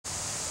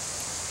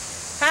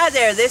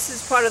there, this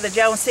is part of the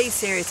Jones Seed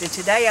series, and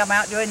today I'm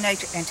out doing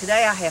nature, and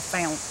today I have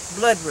found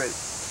bloodroot.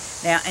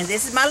 Now, and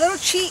this is my little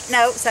cheat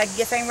note so I can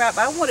get things right,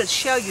 but I wanted to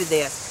show you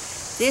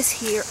this. This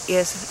here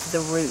is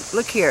the root.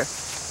 Look here.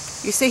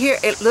 You see here,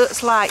 it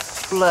looks like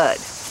blood.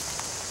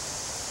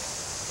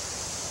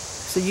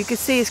 So you can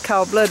see it's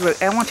called bloodroot.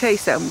 And I want to tell you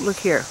something. Look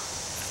here.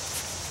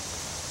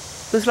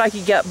 Looks like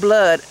you got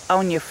blood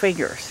on your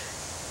fingers.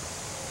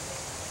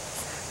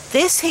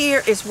 This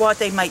here is what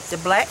they make the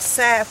black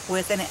sap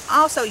with, and they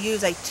also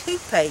use a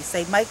toothpaste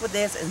they make with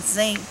this and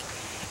zinc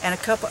and a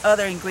couple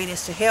other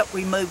ingredients to help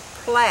remove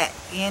plaque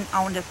in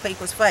on the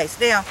people's face.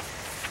 Now,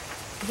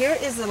 here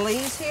is the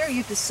leaves here.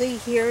 You can see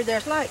here,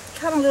 there's like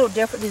kind of little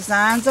different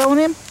designs on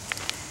them.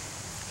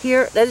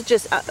 Here, there's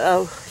just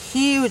a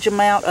huge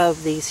amount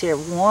of these here.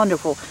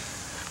 Wonderful.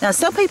 Now,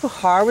 some people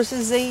harvest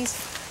these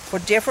for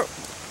different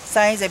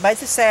things. They make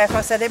the sap. Like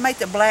I said, they make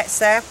the black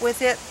sap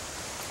with it.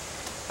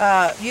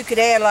 You could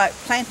add like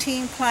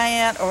plantain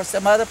plant or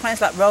some other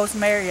plants like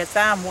rosemary or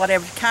thyme,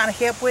 whatever, to kind of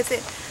help with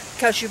it,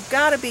 because you've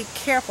got to be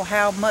careful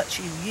how much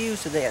you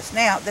use of this.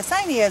 Now, the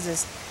thing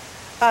is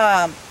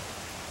the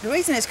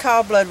reason it's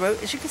called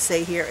bloodroot, as you can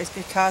see here, is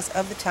because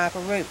of the type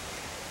of root.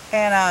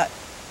 And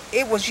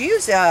it was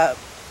used,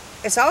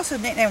 it's also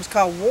nicknamed, it's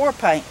called war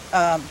paint,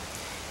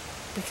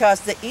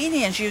 because the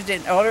Indians used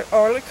it in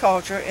early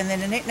culture, and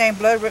then the nickname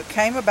bloodroot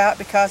came about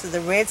because of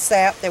the red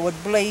sap that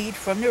would bleed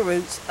from the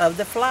roots of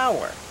the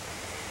flower.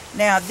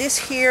 Now, this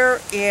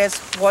here is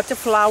what the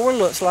flower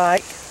looks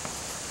like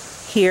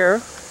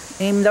here.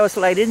 Even though it's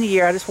late in the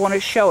year, I just wanted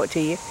to show it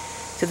to you.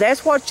 So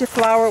that's what the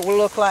flower will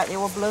look like. It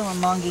will bloom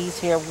among these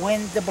here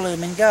when the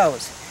blooming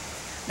goes.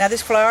 Now,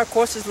 this flower, of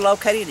course, is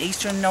located in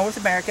eastern North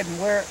America,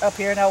 and we're up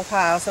here in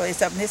Ohio, so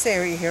it's up in this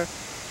area here.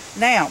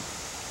 Now,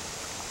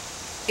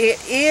 it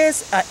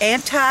is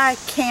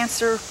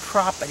anti-cancer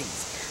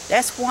properties.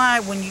 That's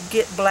why when you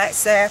get black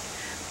sap,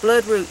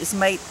 bloodroot is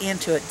made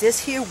into it. This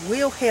here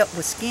will help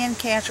with skin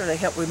cancer. They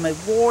help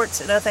remove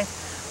warts and other things.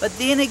 But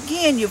then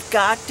again, you've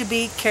got to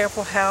be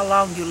careful how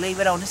long you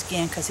leave it on the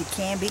skin, because it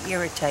can be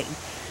irritating.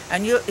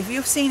 And if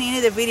you've seen any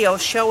of the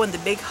videos showing the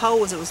big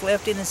holes that was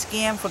left in the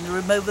skin from the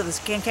removal of the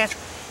skin cancer,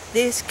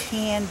 this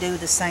can do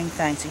the same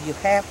thing. So you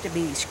have to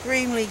be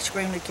extremely,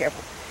 extremely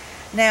careful.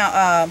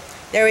 Now,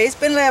 there has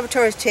been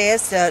laboratory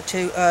tests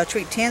to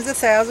treat tens of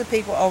thousands of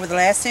people over the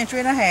last century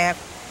and a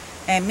half,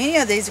 and many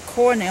of these,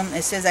 according to them,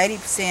 it says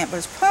 80%, but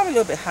it's probably a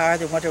little bit higher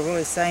than what they're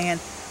really saying,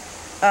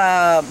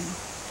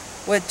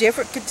 with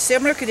different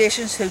similar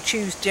conditions who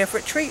choose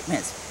different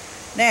treatments.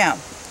 Now,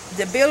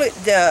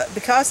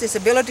 because this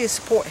ability to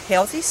support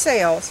healthy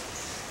cells,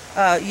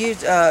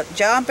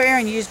 John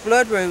Barron used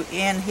bloodroot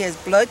in his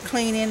blood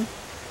cleaning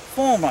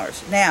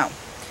formulas. Now,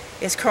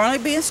 it's currently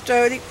being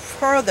studied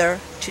further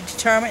to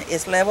determine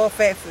its level of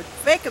the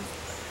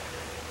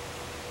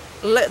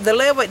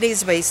level it needs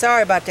to be.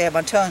 Sorry about that,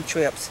 my tongue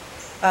trips.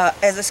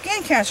 As a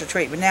skin cancer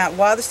treatment. Now,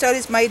 while the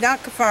studies may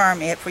not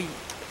confirm it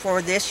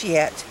for this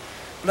yet,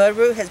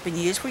 bloodroot has been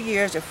used for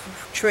years to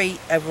treat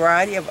a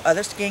variety of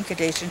other skin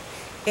conditions,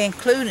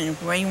 including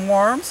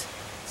ringworms,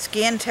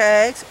 skin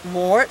tags,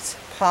 warts,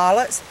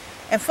 polyps,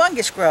 and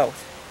fungus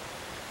growth.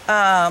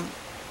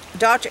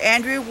 Dr.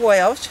 Andrew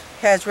Welch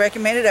has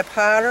recommended a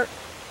powder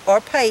or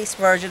paste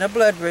version of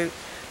bloodroot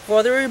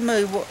for the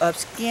removal of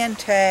skin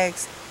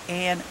tags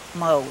and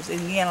moles.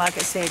 And again, like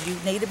I said, you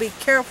need to be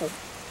careful.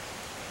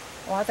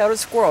 Oh, I thought it was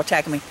a squirrel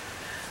attacking me.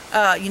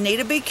 You need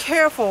to be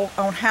careful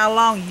on how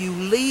long you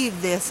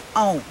leave this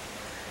on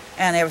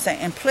and everything.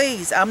 And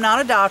please, I'm not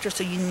a doctor,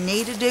 so you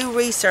need to do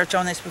research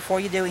on this before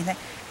you do anything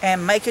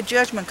and make a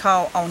judgment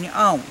call on your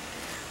own.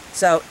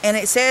 So, and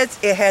it says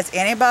it has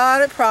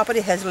antibiotic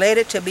property, has led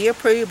it to be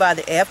approved by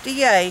the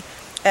FDA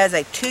as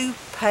a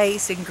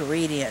toothpaste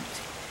ingredient.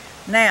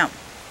 Now,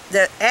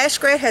 the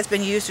ashgrad has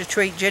been used to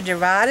treat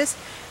gingivitis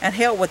and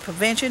help with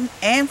prevention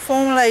and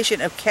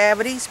formulation of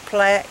cavities,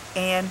 plaque,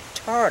 and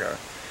tartar.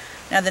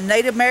 Now, the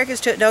Native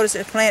Americans took notice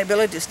of the plant's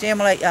ability to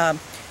stimulate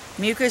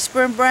mucous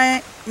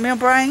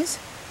membranes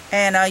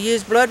and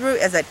used bloodroot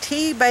as a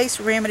tea-based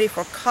remedy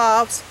for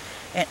coughs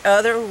and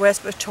other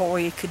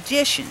respiratory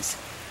conditions.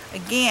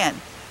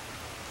 Again,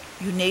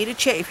 you need to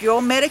check. If you're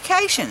on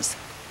medications,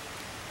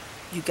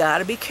 you got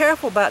to be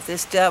careful about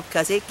this stuff,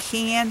 because it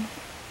can,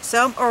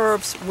 some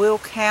herbs will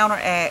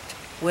counteract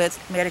with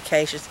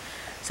medications.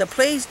 So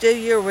please do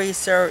your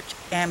research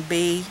and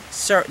be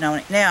certain on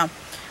it. Now,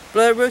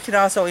 bloodroot can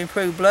also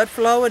improve blood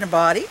flow in the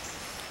body,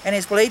 and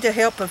is believed to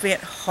help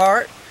prevent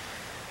heart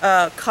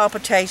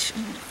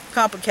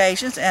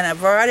complications, and a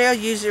variety of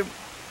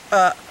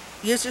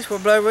uses for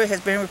bloodroot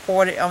has been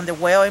reported on the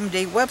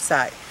WellMD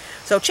website.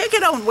 So check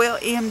it on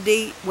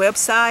WellMD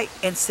website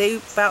and see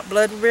about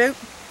bloodroot.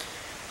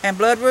 And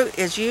bloodroot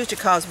is used to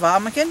cause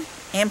vomiting,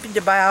 empty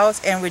the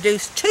bowels, and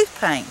reduce tooth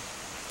pain.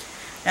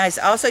 Now, it's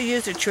also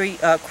used to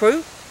treat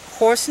croup,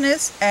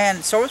 hoarseness,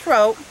 and sore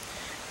throat,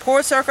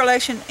 poor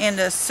circulation in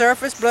the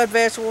surface blood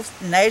vessels,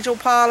 nasal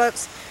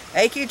polyps,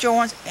 achy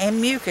joints,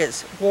 and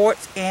mucus,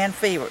 warts, and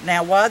fever.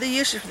 Now, while the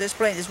usage for this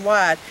plant is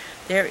wide,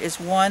 there is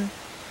one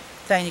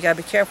thing you got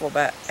to be careful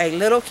about. A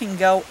little can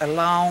go a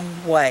long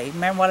way.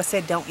 Remember what I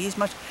said, don't use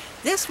much.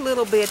 This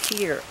little bit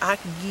here, I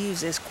can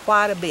use this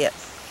quite a bit.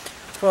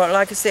 For,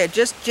 like I said,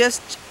 just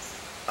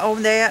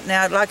on that.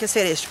 Now, like I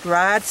said, it's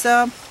dried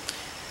some.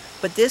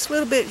 But this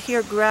little bit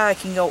here dry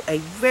can go a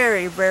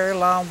very, very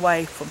long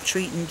way from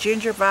treating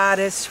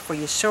gingivitis, for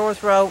your sore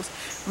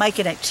throats,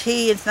 making a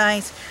tea and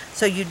things.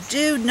 So you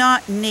do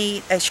not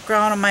need a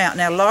strong amount.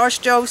 Now, large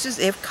doses,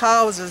 if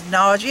causes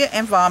nausea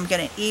and vomiting,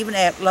 and even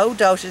at low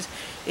doses,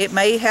 it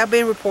may have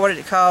been reported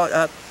to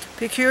cause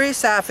peculiar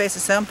side effects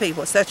in some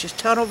people, such as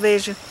tunnel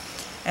vision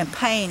and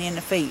pain in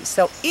the feet.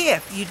 So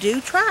if you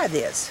do try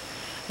this,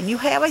 and you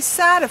have a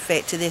side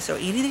effect to this or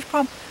any of these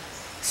problems,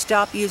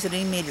 stop using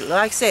it immediately.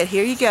 Like I said,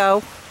 here you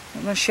go.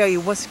 I'm going to show you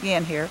once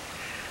again here.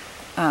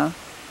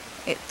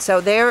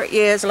 So there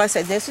is, like I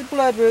said, this is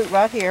bloodroot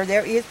right here.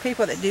 There is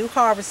people that do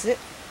harvest it.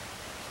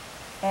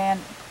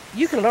 And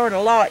you can learn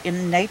a lot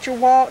in nature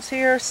walks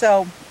here.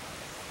 So,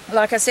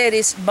 like I said,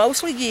 it's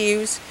mostly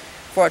used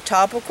for a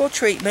topical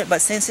treatment,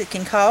 but since it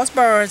can cause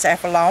burns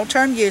after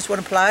long-term use when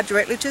applied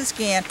directly to the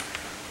skin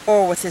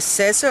or with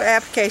excessive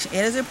application,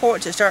 it is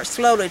important to start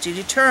slowly to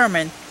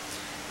determine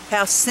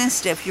how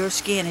sensitive your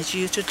skin is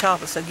used to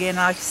topical. So again,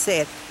 like I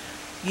said,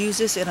 use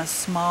this in a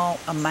small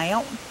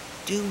amount.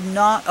 Do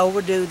not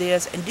overdo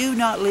this, and do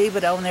not leave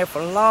it on there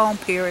for long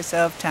periods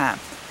of time.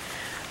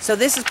 So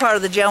this is part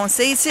of the Joan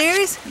Seed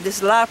series. This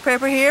is Live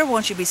Prepper here. I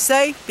want you to be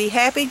safe, be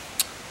happy.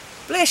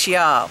 Bless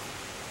y'all.